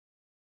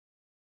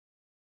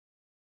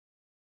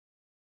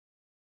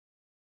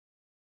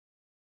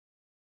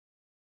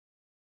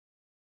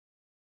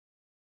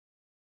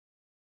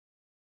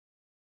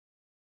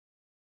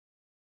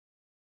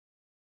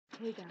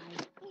Hey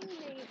guys, Emazing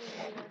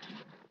here.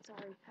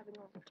 Sorry, having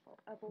a little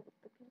trouble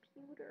with the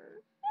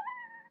computer.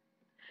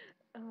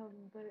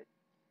 But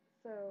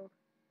so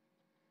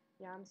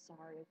yeah, I'm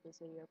sorry if this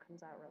video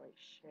comes out really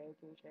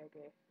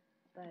shaky.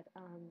 But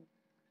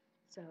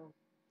so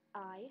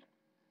I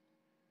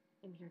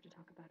am here to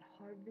talk about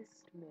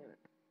Harvest Moon.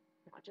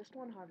 Not just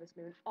one Harvest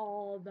Moon,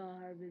 all the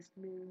Harvest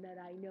Moon that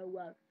I know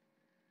of,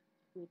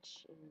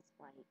 which is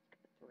like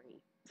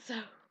 3. So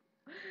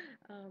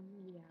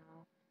yeah.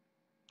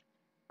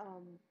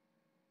 Um,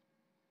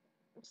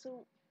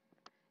 so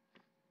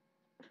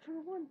for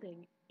one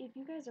thing, if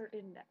you guys are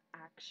into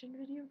action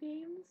video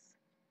games,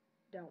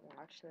 don't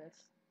watch this.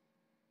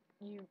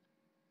 You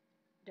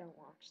don't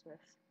watch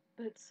this.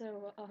 But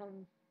so,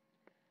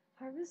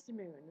 Harvest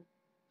Moon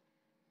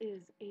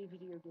is a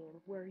video game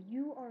where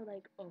you are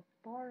like a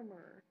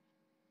farmer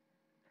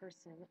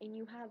person and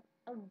you have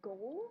a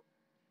goal,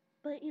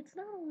 but it's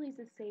not always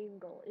the same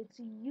goal. It's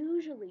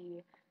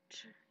usually,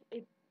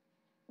 it,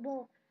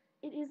 well,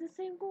 it is the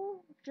same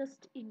goal,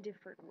 just in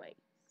different ways.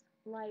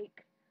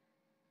 Like,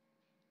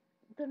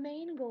 the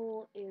main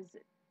goal is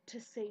to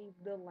save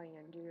the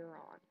land you're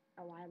on.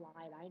 Oh, I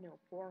lied. I know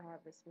 4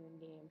 Harvest Moon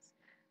games.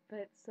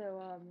 But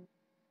so,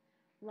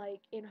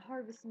 like in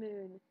Harvest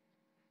Moon,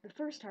 the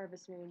first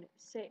Harvest Moon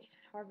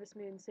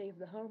Save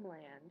the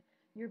Homeland,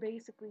 you're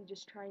basically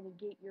just trying to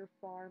get your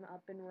farm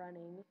up and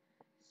running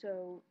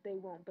so they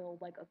won't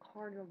build like a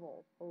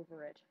carnival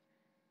over it.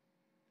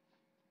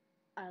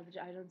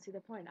 I don't see the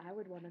point. I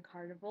would want a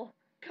carnival.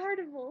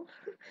 Carnival!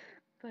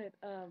 But,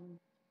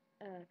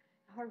 uh,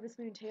 Harvest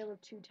Moon Tale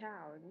of Two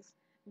Towns,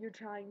 you're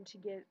trying to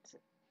get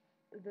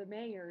the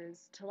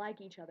mayors to like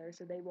each other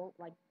so they won't,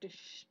 like,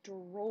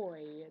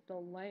 destroy the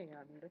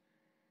land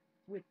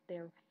with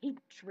their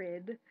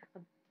hatred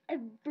of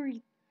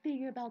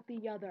everything about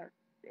the other.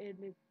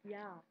 And,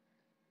 yeah.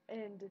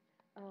 And,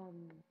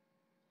 um,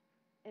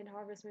 in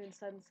Harvest Moon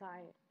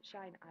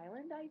Sunshine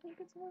Island, I think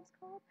it's what it's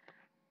called.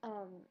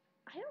 Um,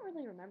 I don't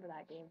really remember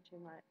that game too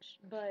much,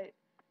 but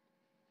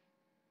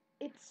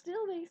it's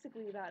still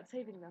basically about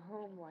saving the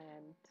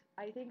homeland.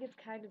 I think it's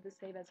kind of the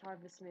same as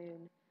Harvest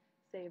Moon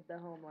Save the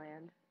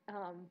Homeland.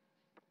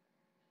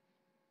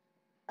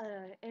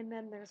 And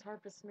then there's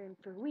Harvest Moon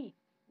for Wii,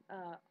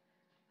 uh,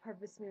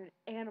 Harvest Moon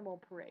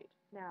Animal Parade.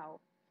 Now,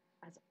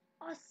 as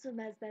awesome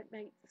as that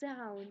might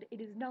sound,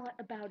 it is not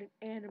about an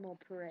animal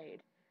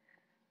parade.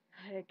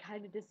 It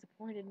kind of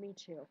disappointed me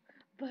too,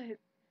 but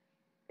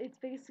it's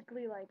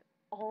basically like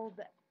all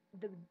the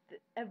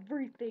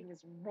everything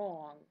is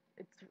wrong.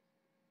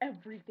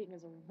 Everything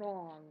is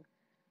wrong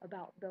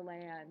about the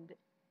land,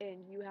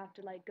 and you have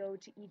to like go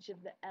to each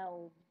of the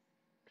elves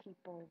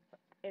people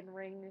and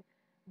ring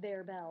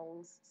their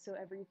bells so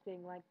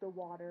everything like the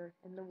water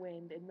and the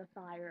wind and the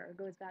fire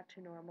goes back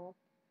to normal.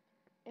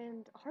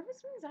 And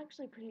Harvest Moon is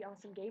actually a pretty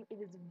awesome game.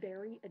 It is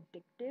very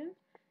addictive.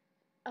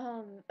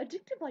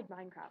 Addictive like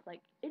Minecraft.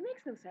 Like it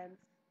makes no sense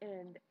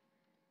and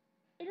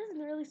it doesn't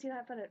really seem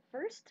that fun at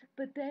first,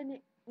 but then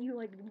you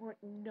like want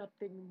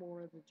nothing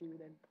more to do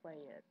than play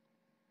it.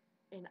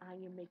 And I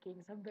am making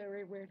some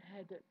very weird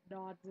head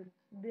nods and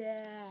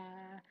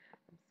yeah.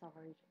 I'm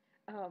sorry.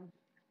 Um,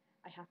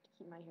 I have to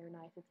keep my hair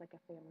nice. It's like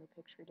a family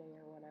picture day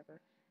or whatever.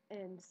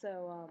 And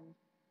so,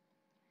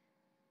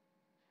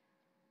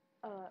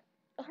 uh,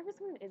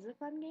 Harvest Moon is a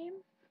fun game.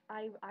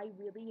 I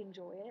really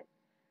enjoy it.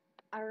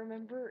 I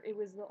remember it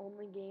was the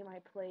only game I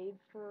played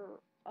for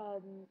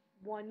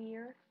 1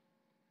 year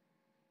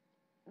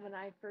when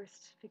I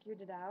first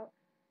figured it out.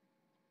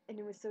 And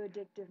it was so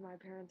addictive, my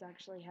parents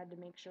actually had to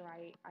make sure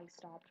I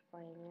stopped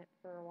playing it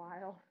for a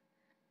while.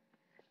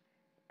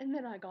 And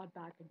then I got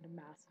back into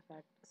Mass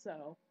Effect,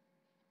 so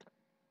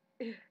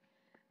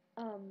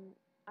um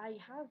I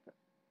have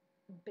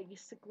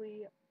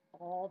basically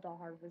all the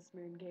Harvest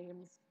Moon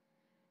games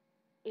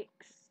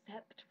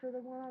except for the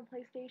one on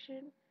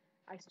PlayStation.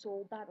 I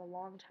sold that a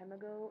long time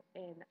ago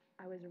and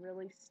I was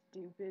really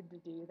stupid to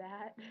do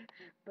that,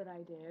 but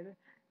I did.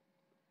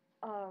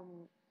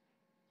 Um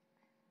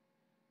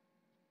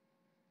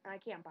I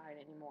can't buy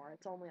it anymore.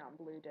 It's only on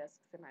blue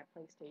discs and my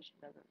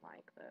PlayStation doesn't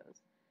like those.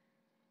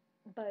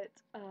 But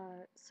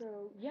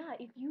so yeah,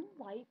 if you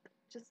like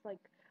just like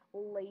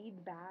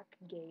laid back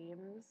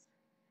games,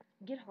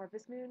 get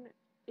Harvest Moon.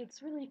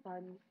 It's really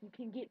fun. You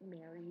can get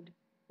married,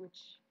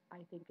 which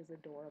I think is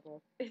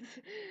adorable. It's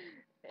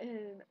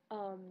and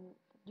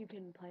you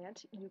can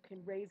plant, you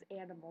can raise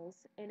animals.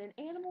 In an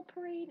animal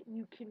parade,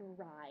 you can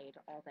ride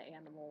all the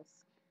animals.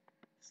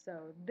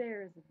 So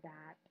there's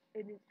that,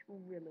 and it's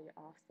really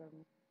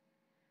awesome.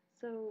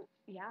 So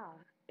yeah,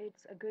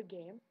 it's a good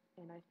game,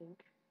 and I think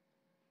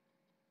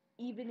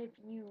even if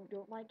you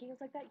don't like games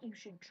like that, you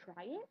should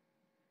try it.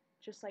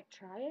 Just like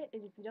try it,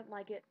 and if you don't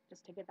like it,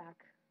 just take it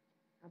back.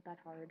 Not that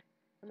hard.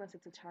 Unless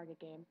it's a Target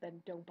game,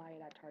 then don't buy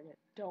it at Target.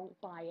 Don't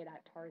buy it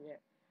at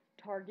Target.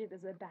 Target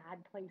is a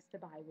bad place to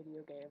buy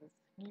video games.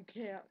 You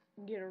can't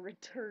get a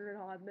return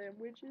on them,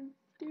 which is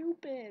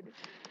stupid.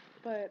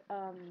 But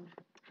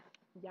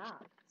yeah.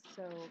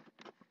 So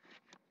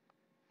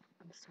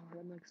I'm sorry,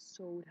 I'm like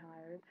so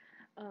tired.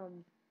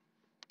 Um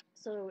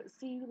So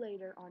see you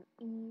later on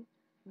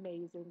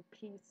Emazing.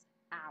 Peace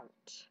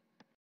out.